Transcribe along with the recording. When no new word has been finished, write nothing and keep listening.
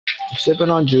sipping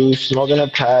on juice, smoking a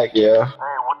pack, yeah.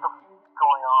 Hey, what the f is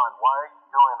going on? Why are you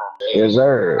doing this? Yes,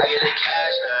 sir.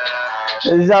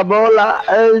 Zabola,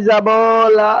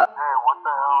 Zabola. Hey, what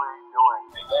the hell are you doing?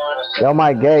 Yo,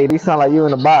 my gay, you sound like you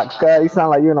in the box, cuz. You sound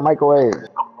like you in the microwave. I'm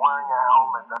wearing a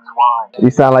helmet, that's why. You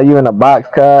sound like you in the box,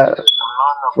 cuz. I'm not in the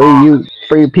Free box. you,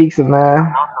 free pizza, man. Not in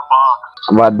the box.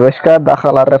 Badushka,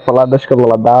 dakhala refala dushka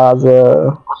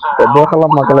ladaza. Dakhala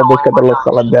makala dushka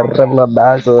dakhala derrela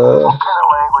daza. What kind of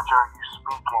language are you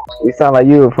speaking? You sound like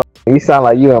you sound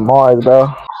like you in Mars, bro. You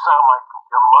sound like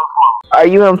you're Muslim. Are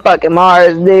you in fucking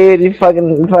Mars, dude? You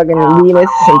fucking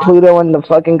Venus and Pluto and the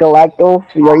fucking Galacto?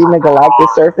 You're in the galactic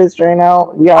surface right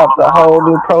now. You have the whole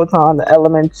new proton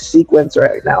element sequence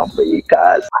right now for you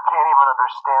guys. I can't even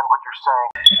understand what you're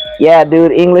saying. Yeah,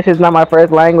 dude, English is not my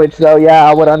first language, so yeah,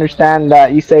 I would understand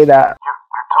that you say that.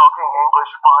 You're talking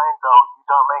English fine, though.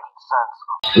 You're not making sense.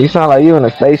 You sound like you in a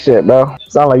spaceship, bro. You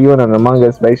sound like you in an Among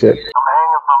Us spaceship. I'm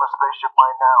hanging from a spaceship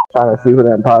right now. Trying to see who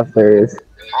the imposter is.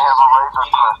 I have a laser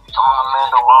clip. I'm a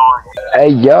Mandalorian. Hey,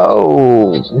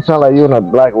 yo! You sound like you in a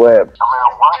black web. I'm in a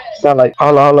what? You sound like,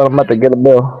 hold on, I'm about to get a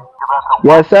bill. You're about to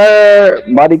Yes, sir!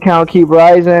 Body count keep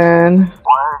rising. Why are you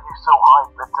so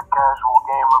hyped? It's a casual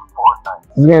game of Fortnite.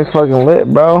 This game's fucking lit,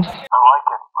 bro. I like it.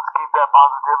 Let's keep that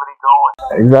positivity going.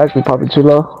 Exactly, Papi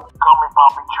Chulo. Call me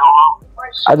Papi Chulo.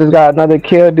 I just got another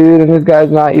kill, dude, and this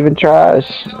guy's not even trash.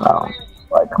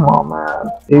 Like, come on, man.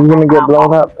 He's gonna get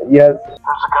blown up. Yes. There's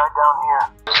a guy down here.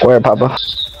 Where, Papa?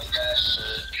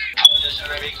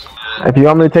 If you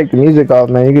want me to take the music off,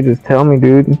 man, you can just tell me,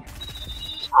 dude. Well,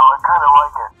 I kind of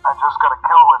like it. I just got a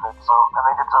kill with it, so I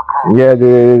think it's okay. Yeah,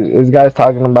 dude. This guy's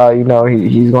talking about, you know,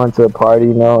 he's going to a party,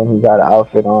 you know, and he got an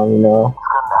outfit on, you know. He's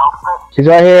got an outfit. He's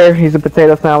right here. He's a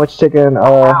potato sandwich chicken. I'm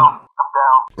down.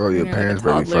 Bro, your Yeah, parents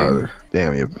like a baby toddler. father.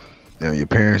 Damn, your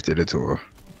parents did it to her.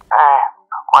 Hey,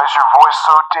 why is your voice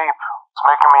so deep? It's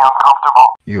making me uncomfortable.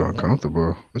 You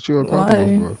uncomfortable? What you uncomfortable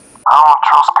Why? for? I don't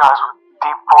trust guys with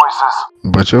deep voices.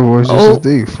 But your voice just Oh. as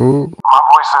deep, fool. My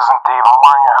voice isn't deep. I'm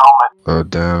wearing a helmet. Oh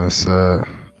damn, that's sad.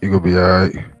 You gonna be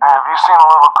alright. Hey, have you seen a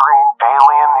little green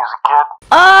alien? He's a kid.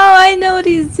 Oh, I know what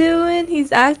he's doing.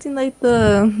 He's acting like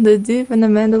the dude from the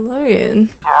Mandalorian.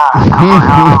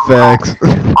 Yeah. Facts.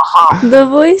 What's up? The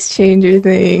voice changer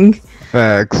thing.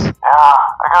 Facts. Yeah, I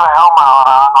got a helmet on. I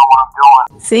don't know what I'm doing.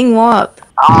 Sing WAP.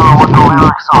 I don't know what the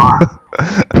lyrics are.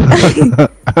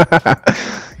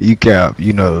 You cap.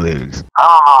 You know the lyrics. I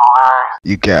don't know the lyrics.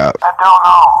 You cap. I don't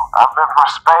know. I've been from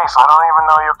space. I don't even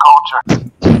know your culture.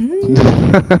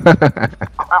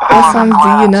 What songs do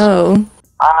you know?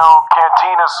 I know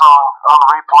Cantina's song on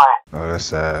replay. Oh, that's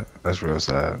sad. That's real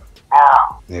sad. Yeah.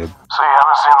 Yeah. So you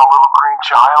haven't seen the little green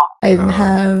child? I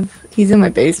have. He's in my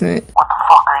basement. What the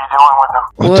fuck are you doing with him?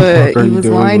 What the fuck are He you was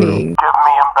doing with him? whining. Give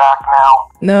me him back now.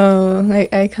 No,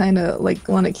 I kind of like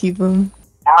want to keep him.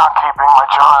 You're not keeping my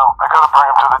child. I gotta bring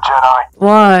him to the Jedi.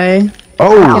 Why? Can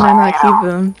Oh, I not keep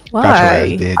him? got your ass,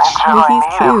 Why? bitch. Well, he's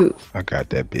cute. I got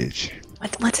that bitch.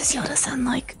 What does Yoda sound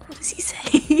like? What does he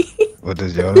say? What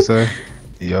does Yoda say?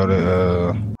 Yoda, His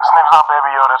name's not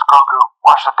Baby Yoda, it's Grogu.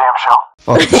 Watch the damn show.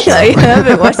 fuck the show. I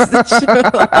haven't watched the show.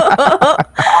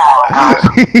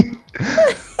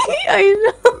 I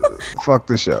know. Fuck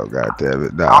the show,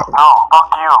 goddammit. Nah. No, fuck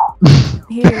you.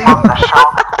 Here. The show.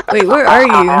 Wait, where are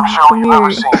Goddamn you? show Come you've never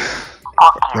here. seen.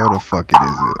 Fuck you. Where the fuck it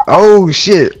is it? Oh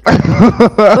shit!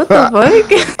 What the fuck?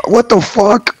 What the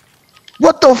fuck?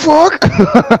 What the fuck?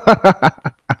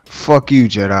 Fuck you,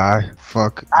 Jedi.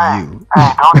 Fuck Hey, you.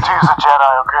 hey, don't tease a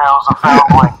Jedi, okay? I was a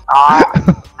family. Alright?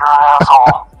 You're an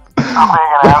asshole. I'm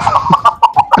being an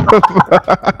asshole.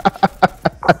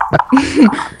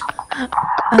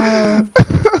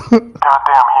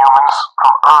 Goddamn humans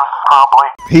from Earth, probably.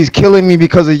 He's killing me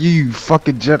because of you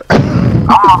fucking Jedi. I'm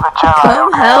not the Jedi. Come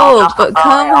okay? I'm help, just a but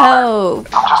come bounty hunter. help.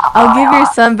 I'm just a I'll bounty give your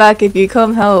hunter. son back if you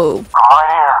come help. I'm right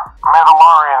here.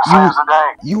 Mandalorian saves the day.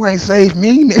 You ain't saved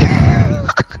me. No,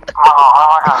 I'm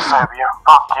not gonna save you.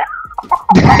 Fuck you.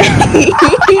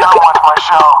 You don't watch my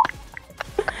show.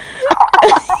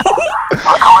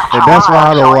 And that's why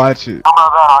I don't watch it. How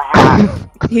about that? I'll use it.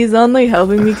 He's only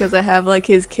helping me because I have like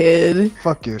his kid.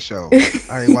 Fuck your show.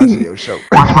 I ain't watching your show.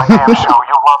 Watch my damn show.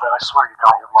 You'll love it. I swear you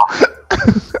don't. You'll love it.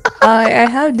 I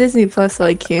have Disney Plus, so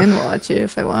I can watch it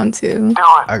if I want to. Do it.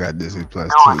 I got Disney Plus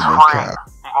Do too. it. It's No free. cap.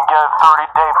 You can get a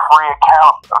 30-day free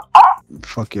account.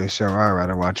 Fuck your show. I'd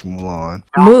rather watch Mulan.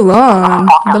 Mulan.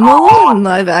 The Mulan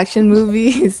live action movie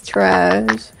is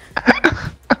trash.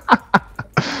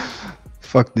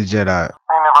 Fuck the Jedi. I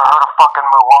ain't never heard of fucking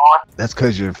Mulan. That's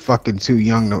cause you're fucking too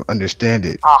young to understand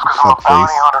it. Oh, it's because I'm a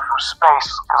bounty Fuckface. hunter from space.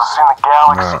 Because I've seen the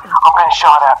galaxy. I'm getting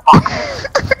shot at. Fuck.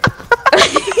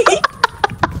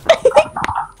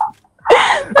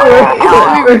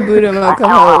 reboot him. I'll come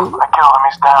home. I killed him.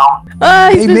 He's down. Ah,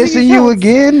 He missing you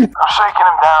again? I'm shaking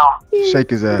him down. Shake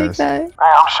his Take ass. that. Hey,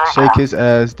 I'm shaking Shake him. his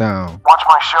ass down. Watch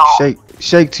my show.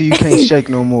 Shake till you can't shake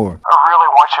no more. I really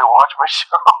want you to watch my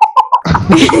show.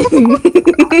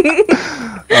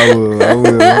 I will.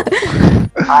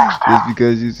 Thanks, dude. Just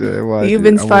because you said watch You've it,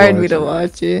 inspired I will me to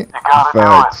watch watch it. You gotta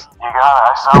Facts. do it. You gotta.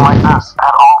 I sound like this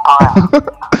at all times. it.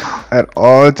 At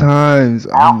all times,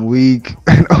 I'm weak.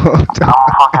 At all I'm times.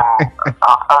 fucking.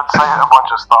 I'd say a bunch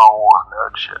of Star Wars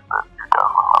nerd shit that you guys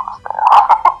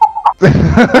wouldn't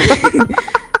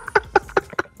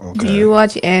understand. Do you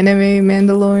watch anime,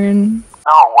 Mandalorian?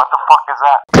 No, what the fuck is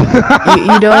that?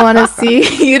 You don't want to see.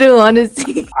 You don't want to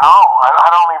see. No, I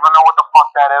don't even know what the fuck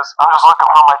that is. I'm just looking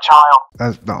for my child.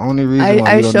 That's the only reason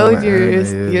why I you don't know showed what your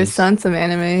anime is. son some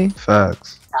anime.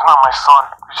 Facts. He's not my son.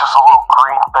 He's just a little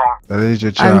green thing. That is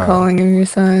your child. I'm calling him your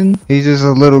son. He's just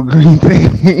a little green thing.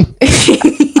 He's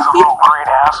a little green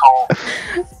asshole.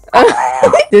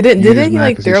 Didn't just he mad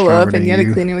like 'cause he's throw stronger up and than you had to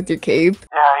you. clean it with your cape?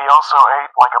 Yeah, he also ate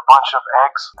like a bunch of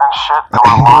eggs and shit. There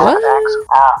were a lot of eggs.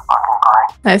 Yeah, fucking green.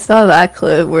 I saw that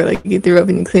clip where like you threw up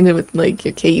and you cleaned it with like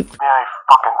your cape. Yeah, he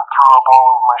fucking threw up all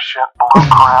over my shit. Blue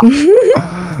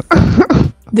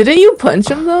crap. Didn't you punch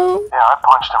him though? Yeah, I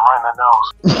punched him right in the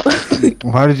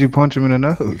nose. Why did you punch him in the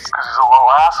nose? Because he's a little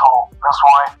asshole. That's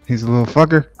why. He's a little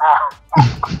fucker.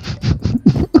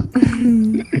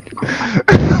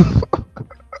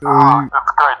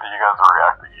 It's great that you guys are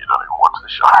reacting. You don't even watch the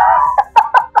show.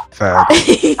 Facts.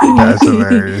 That's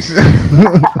hilarious.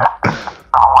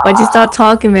 Why'd you stop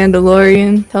talking,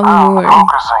 Mandalorian? Tell me more.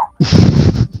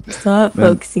 Focusing. Stop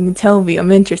focusing. Tell me.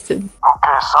 I'm interested.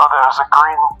 Okay, so there's a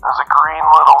green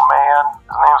little man.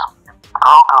 His name's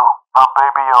Grogu. Not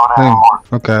Baby Yoda anymore.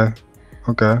 Okay.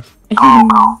 Okay.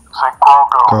 Grogu. Say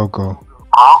Grogu. Goku.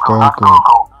 Grogu, not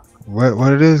Grogu. Grogu.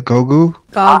 What it is? Gogu?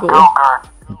 Not Goggle. Gogurt.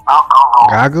 Not Google.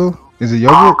 Gagu? Is it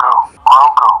yogurt?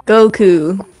 Grogu.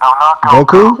 Goku. No, not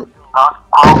Goku. Goku? Not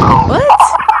Grogu. What?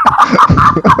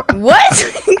 What?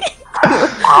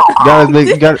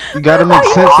 You gotta make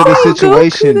sense of the Goku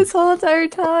situation. this whole entire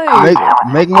time.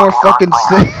 Make more fucking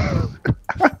sense.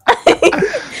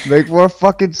 Make more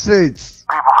fucking sense.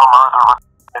 People from Earth are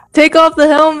Take off the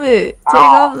helmet. Take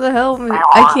off the helmet.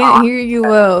 I can't hear you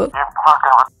well. you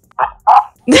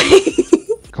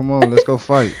fucking. Come on, let's go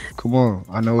fight. Come on.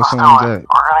 I know where Let's do someone's it. at.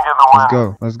 We're gonna get the win. Let's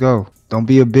go. Let's go. Don't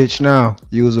be a bitch now.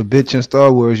 You was a bitch in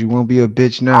Star Wars. You won't be a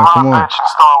bitch now. Come I'm a on. bitch in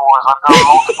Star Wars. I've done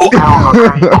multiple kills.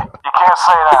 Okay? You can't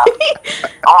say that.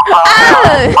 I'm a proud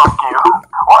guy. Fuck you.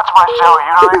 Watch my show.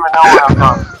 You don't even know what I've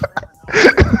done.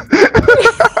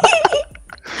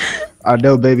 I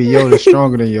know Baby Yoda's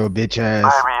stronger than your bitch ass.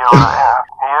 Baby Yoda, yeah.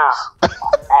 He is.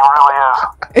 He really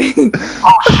is.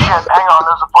 Oh shit, hang on.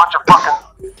 There's a bunch of fucking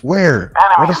Where?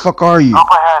 enemies. Where the fuck are you? Up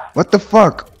ahead. What the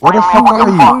fuck? Where the What do you fuck mean, are what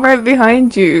the you? I'm right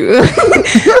behind you. Be careful.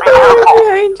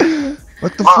 Behind you.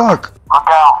 What the fuck? Look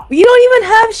out. You don't even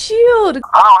have shield.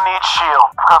 I don't need shield.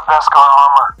 I've got Beskar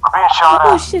armor. We're being shot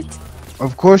Oh at. shit.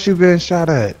 Of course you been shot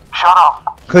at. Shut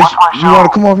up. Cause Watch my you show. wanna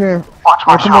come over here. Watch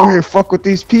my Come show. over here and fuck with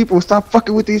these people. Stop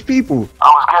fucking with these people. I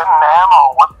was getting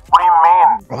ammo. What do you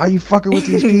mean? Why are you fucking with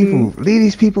these people? Leave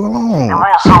these people alone. You're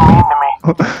being so mean to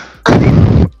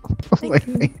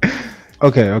me.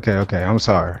 Okay. I'm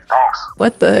sorry. Thanks.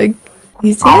 What the heck?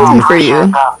 He's I dancing for appreciate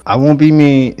you. that. I won't be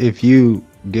mean if you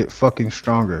get fucking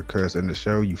stronger, cause in the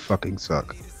show you fucking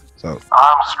suck. So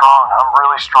I'm strong. I'm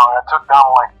really strong. I took down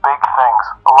like big things.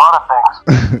 A lot of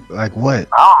things. like what?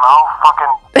 I don't know.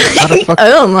 Fucking. How the fuck? I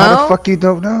don't How know. the fuck you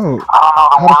don't know? I don't know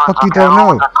the How the words. fuck you okay? don't I know?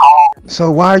 what they're called.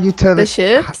 So why are you telling? The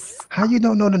ships? How you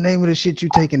don't know the name of the shit you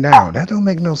taking down? That don't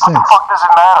make no What sense. the fuck does it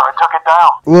matter? I took it down.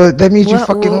 Well, that means you What-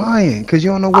 fucking what- lying, cause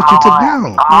you don't know what you took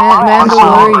down. I'm not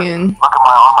lying. Mandalorian. Look at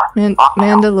my armor. Fuck you.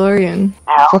 Mandalorian.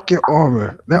 Yeah. Fuck your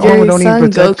armor. That armor Your don't even son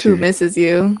protect Goku you. misses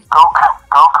you.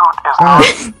 Goku is not.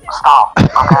 Stop. Okay.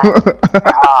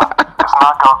 It's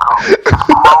not Goku. It's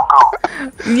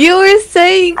Goku. You were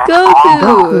saying Goku.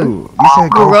 Goku. You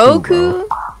said Goku. Groku? Bro. Grogu.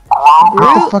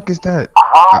 What the fuck is that?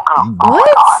 Grogu.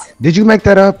 What? Did you make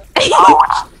that up? No,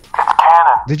 it's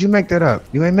canon. Did you make that up?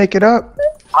 You ain't make it up?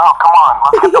 No, come on.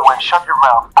 Let's get the win. Shut your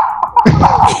mouth.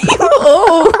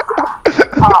 Oh.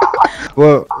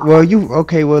 Well, you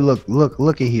okay? Well,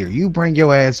 look at here. You bring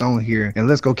your ass on here and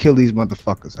let's go kill these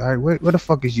motherfuckers. All right, where the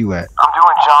fuck is you at? I'm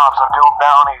doing jobs. I'm doing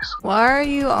bounties. Why are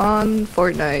you on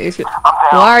Fortnite? I'm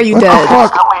down. Why are you What the dead?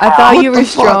 fuck? I thought What you the were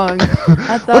fuck? strong.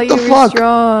 I thought What you the were fuck?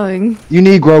 strong. You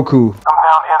need Grogu. I'm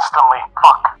down instantly.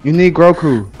 Fuck. You need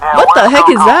Grogu. Yeah, What the where's heck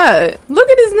is Goku? that? Look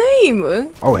at his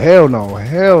name. Oh hell no,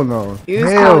 hell no, Use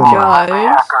hell code no. Josh.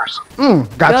 Hackers.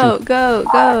 Got Go, you. go, I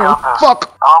go. got this.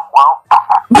 Fuck. Oh, well.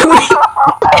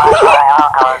 Hey, thanks for hanging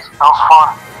out, guys. That was fun.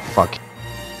 Fuck.